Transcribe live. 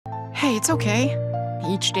Hey, it's okay.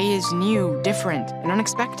 Each day is new, different, and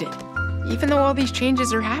unexpected. Even though all these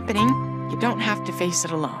changes are happening, you don't have to face it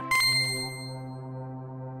alone.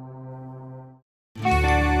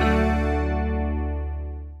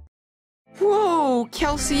 Whoa,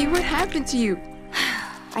 Kelsey, what happened to you?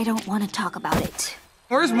 I don't want to talk about it.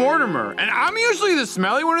 Where's Mortimer? And I'm usually the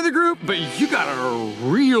smelly one of the group, but you got a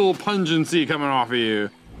real pungency coming off of you.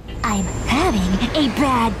 I'm having a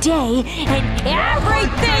bad day, and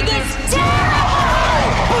everything is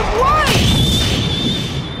terrible! But why?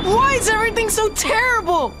 Why is everything so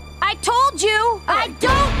terrible? I told you, I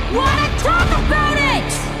don't want to talk about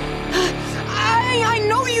it! I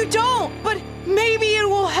know you don't, but maybe it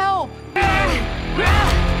will help.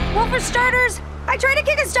 Well, for starters, I tried to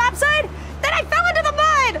kick a stop sign, then I fell into the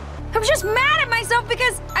mud! I was just mad at myself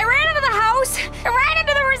because I ran into the house and ran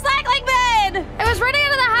into the recycling bin! I was running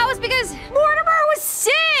into the house because Mortimer was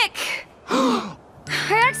sick! I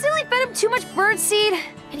accidentally fed him too much birdseed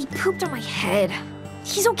and he pooped on my head.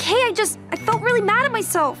 He's okay, I felt really mad at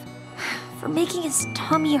myself for making his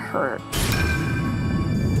tummy hurt.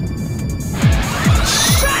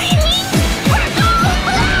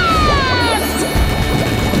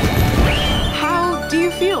 How do you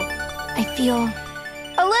feel? I feel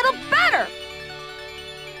a little better.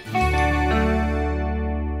 A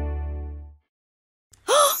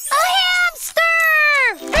hamster!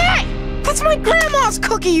 Hey! That's my grandma's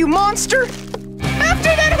cookie, you monster!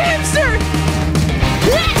 After that hamster!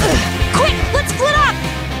 Quick, let's split up!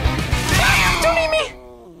 Don't eat me!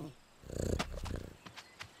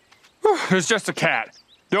 It's just a cat.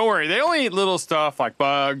 Don't worry, they only eat little stuff like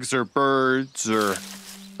bugs or birds or...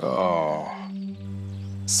 Oh.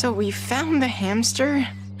 So we found the hamster?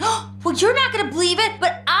 Well, you're not gonna believe it,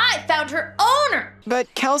 but I found her owner!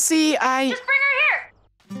 But Kelsey, Just bring her here!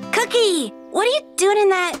 Cookie, what are you doing in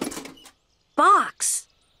that box?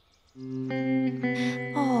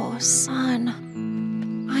 Oh, son.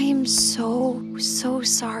 I am so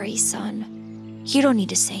sorry, son. You don't need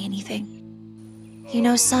to say anything. You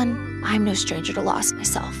know, son, I'm no stranger to loss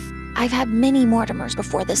myself. I've had many Mortimers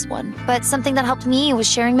before this one, but something that helped me was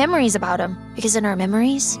sharing memories about him, because in our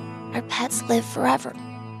memories, our pets live forever.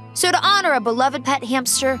 So to honor a beloved pet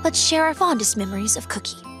hamster, let's share our fondest memories of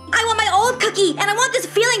Cookie. I want my old Cookie, and I want this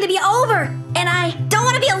feeling to be over, and I don't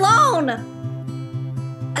want to be alone.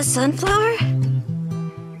 A sunflower?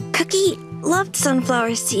 Cookie loved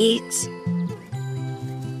sunflower seeds.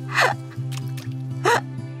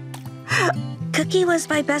 Cookie was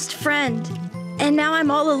my best friend, and now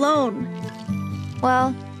I'm all alone.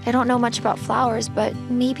 Well, I don't know much about flowers, but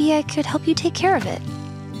maybe I could help you take care of it.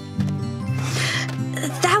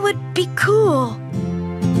 That would be cool.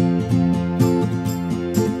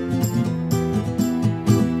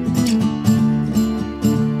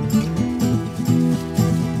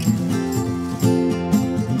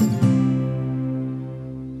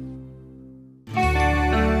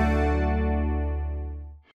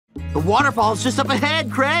 The waterfall's just up ahead,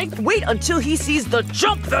 Craig. Wait until he sees the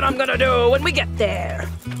jump that I'm gonna do when we get there.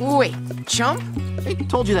 wait, jump? I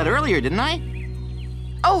told you that earlier, didn't I?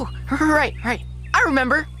 Oh, right. I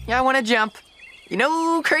remember. Yeah, I want to jump. You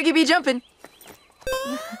know, Craigie be jumping.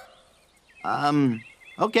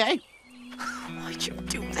 Okay. Why'd you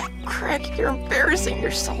do that, Craig? You're embarrassing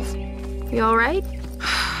yourself. You all right?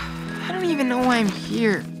 I don't even know why I'm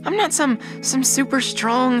here. I'm not some super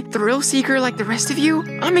strong thrill seeker like the rest of you.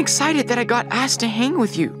 I'm excited that I got asked to hang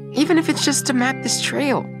with you, even if it's just to map this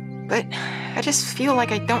trail. But I just feel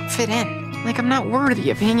like I don't fit in, like I'm not worthy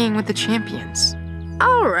of hanging with the champions.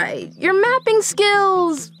 All right, your mapping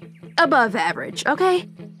skills above average, okay?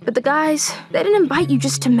 But the guys, they didn't invite you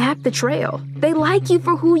just to map the trail. They like you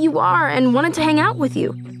for who you are and wanted to hang out with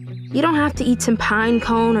you. You don't have to eat some pine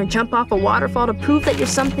cone or jump off a waterfall to prove that you're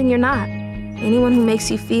something you're not. Anyone who makes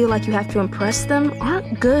you feel like you have to impress them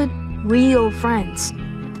aren't good, real friends.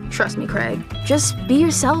 Trust me, Craig. Just be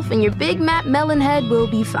yourself and your big Matt Melon head will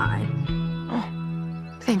be fine. Oh,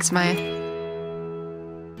 thanks, Maya.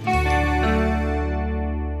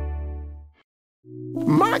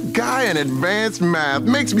 My guy in advanced math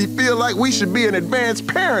makes me feel like we should be an advanced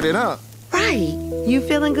parenting, huh? Right. You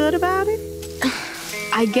feeling good about it?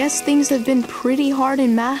 I guess things have been pretty hard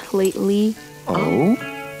in math lately. Oh?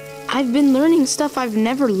 I've been learning stuff I've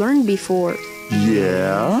never learned before.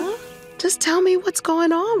 Yeah? Just tell me what's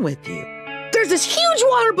going on with you. There's this huge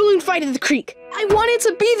water balloon fight at the creek. I wanted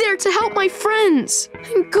to be there to help my friends.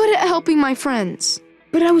 I'm good at helping my friends.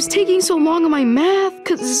 But I was taking so long on my math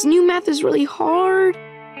because this new math is really hard.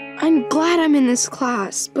 I'm glad I'm in this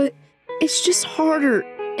class, but it's just harder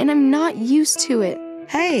and I'm not used to it.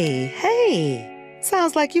 Hey.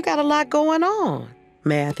 Sounds like you got a lot going on.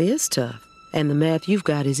 Math is tough, and the math you've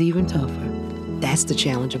got is even tougher. That's the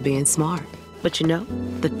challenge of being smart. But you know,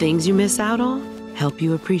 the things you miss out on help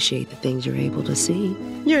you appreciate the things you're able to see.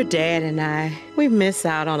 Your dad and I, we miss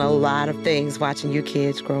out on a lot of things watching you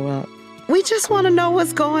kids grow up. We just want to know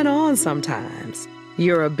what's going on sometimes.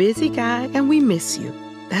 You're a busy guy, and we miss you.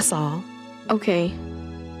 That's all. Okay.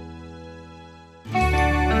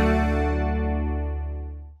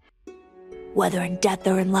 Whether in death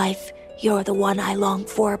or in life, you're the one I long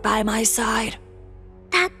for by my side.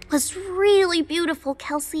 That was really beautiful,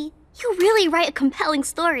 Kelsey. You really write a compelling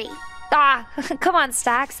story. Ah, come on,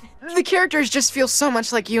 Stax. The characters just feel so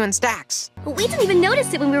much like you and Stax. We didn't even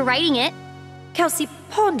notice it when we were writing it. Kelsey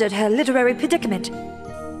pondered her literary predicament.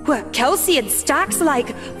 Were Kelsey and Stax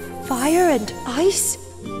like fire and ice?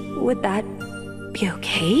 Would that be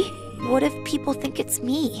okay? What if people think it's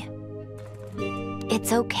me?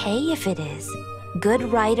 It's okay if it is. Good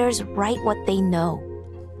writers write what they know.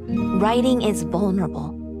 Writing is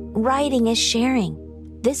vulnerable. Writing is sharing.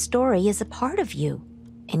 This story is a part of you,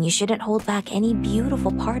 and you shouldn't hold back any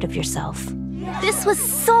beautiful part of yourself. This was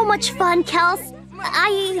so much fun, Kels.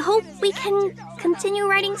 I hope we can continue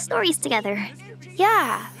writing stories together.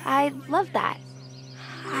 Yeah, I love that.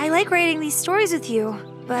 I like writing these stories with you,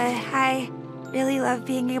 but I really love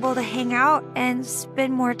being able to hang out and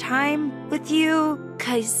spend more time with you,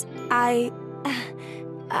 'cause I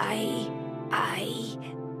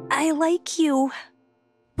like you.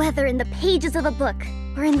 Whether in the pages of a book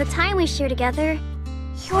or in the time we share together,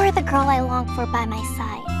 you're the girl I long for by my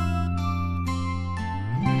side.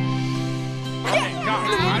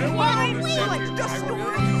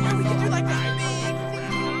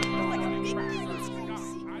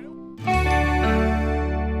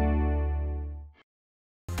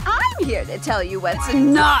 I'm here to tell you what's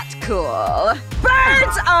not cool.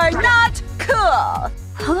 Birds are not cool.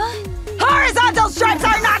 Huh? Horizontal stripes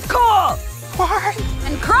are not cool. What?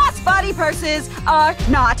 And crossbody purses are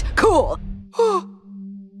not cool.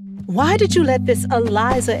 Why did you let this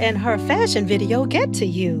Eliza and her fashion video get to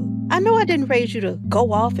you? I know I didn't raise you to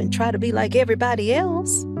go off and try to be like everybody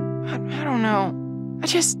else. I don't know.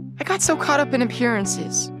 I got so caught up in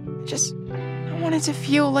appearances. I wanted to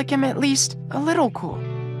feel like I'm at least a little cool.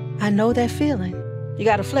 I know that feeling. You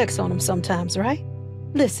gotta flex on them sometimes, right?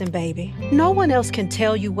 Listen, baby, no one else can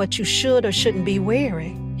tell you what you should or shouldn't be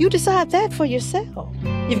wearing. You decide that for yourself.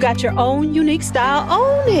 You've got your own unique style.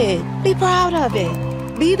 Own it. Be proud of it.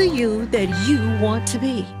 Be the you that you want to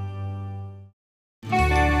be.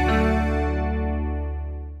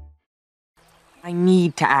 I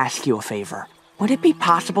need to ask you a favor. Would it be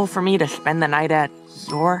possible for me to spend the night at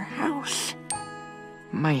your house?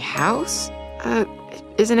 My house?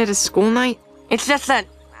 Isn't it a school night? It's just that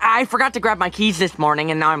I forgot to grab my keys this morning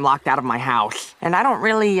and now I'm locked out of my house. And I don't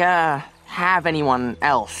really, have anyone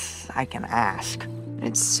else I can ask.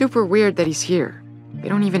 It's super weird that he's here. We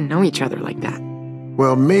don't even know each other like that.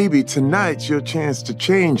 Well, maybe tonight's your chance to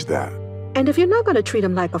change that. And if you're not gonna treat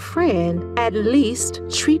him like a friend, at least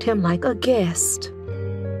treat him like a guest.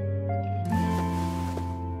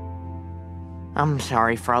 I'm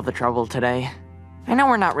sorry for all the trouble today. I know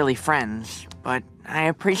we're not really friends, but I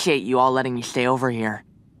appreciate you all letting me stay over here.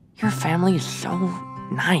 Your family is so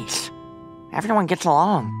nice. Everyone gets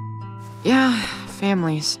along. Yeah,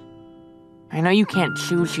 families. I know you can't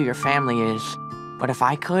choose who your family is, but if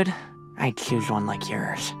I could, I'd choose one like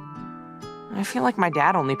yours. I feel like my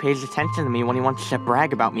dad only pays attention to me when he wants to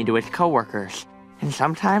brag about me to his coworkers. And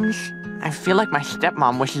sometimes, I feel like my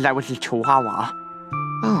stepmom wishes I was a chihuahua.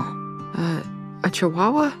 Oh, a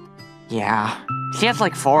chihuahua? Yeah. She has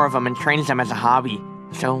like 4 of them and trains them as a hobby.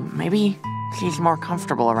 So maybe she's more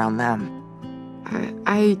comfortable around them.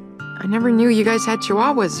 I never knew you guys had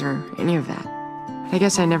chihuahuas or any of that. I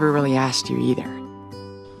guess I never really asked you either.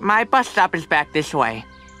 My bus stop is back this way.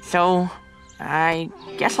 So, I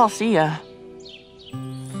guess I'll see ya.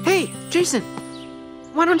 Hey, Jason.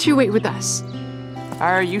 Why don't you wait with us?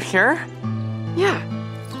 Are you sure? Yeah.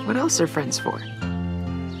 What else are friends for?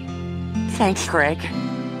 Thanks, Greg.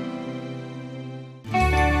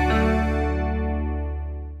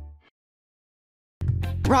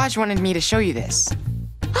 Raj wanted me to show you this.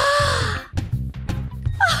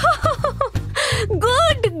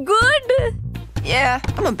 Good. Yeah,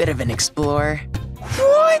 I'm a bit of an explorer.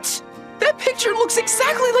 What? That picture looks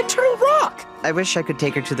exactly like Turtle Rock. I wish I could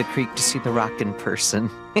take her to the creek to see the rock in person.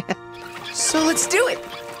 So let's do it.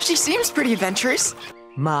 She seems pretty adventurous.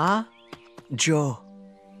 Ma, Joe.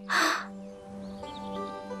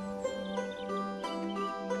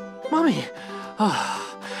 Mommy,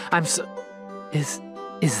 oh, I'm so... Is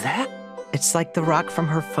that? It's like the rock from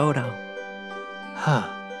her photo. Huh.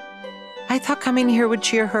 I thought coming here would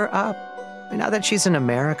cheer her up. Now that she's in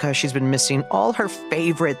America, she's been missing all her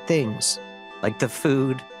favorite things, like the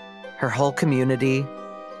food, her whole community,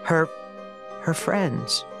 her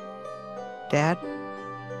friends. Dad,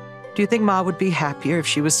 do you think Ma would be happier if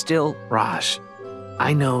she was still... Raj,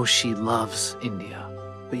 I know she loves India,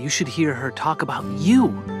 but you should hear her talk about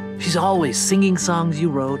you. She's always singing songs you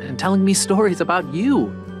wrote and telling me stories about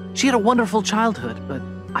you. She had a wonderful childhood, but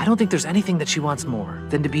I don't think there's anything that she wants more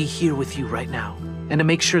than to be here with you right now and to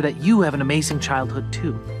make sure that you have an amazing childhood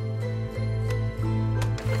too.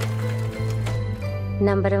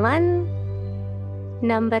 Number 1.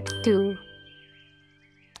 Number 2.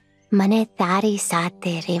 Mane tari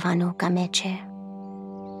sate revanu kameche.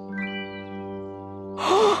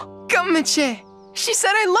 Gameche! She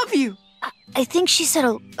said I love you! I think she said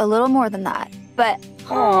a little more than that, but...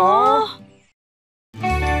 Aww.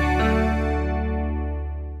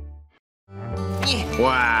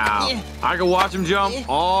 Wow. I could watch him jump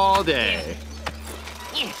all day.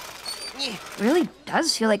 It really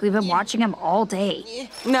does feel like we've been watching him all day.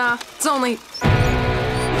 Nah, it's only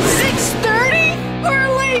 6:30? We're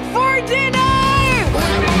late for dinner!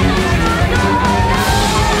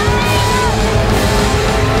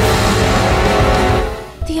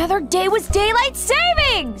 The other day was daylight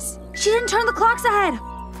savings! She didn't turn the clocks ahead.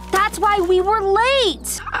 That's why we were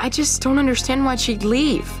late. I just don't understand why she'd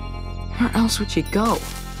leave. Where else would she go?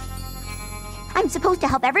 I'm supposed to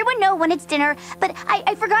help everyone know when it's dinner, but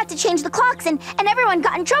I forgot to change the clocks and everyone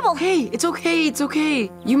got in trouble. Hey, it's okay, it's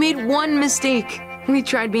okay. You made one mistake. We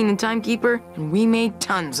tried being the timekeeper, and we made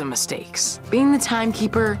tons of mistakes. Being the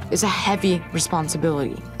timekeeper is a heavy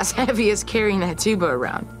responsibility. As heavy as carrying that tuba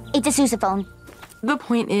around. It's a sousaphone. The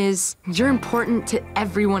point is, you're important to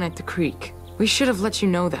everyone at the creek. We should have let you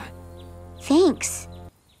know that. Thanks.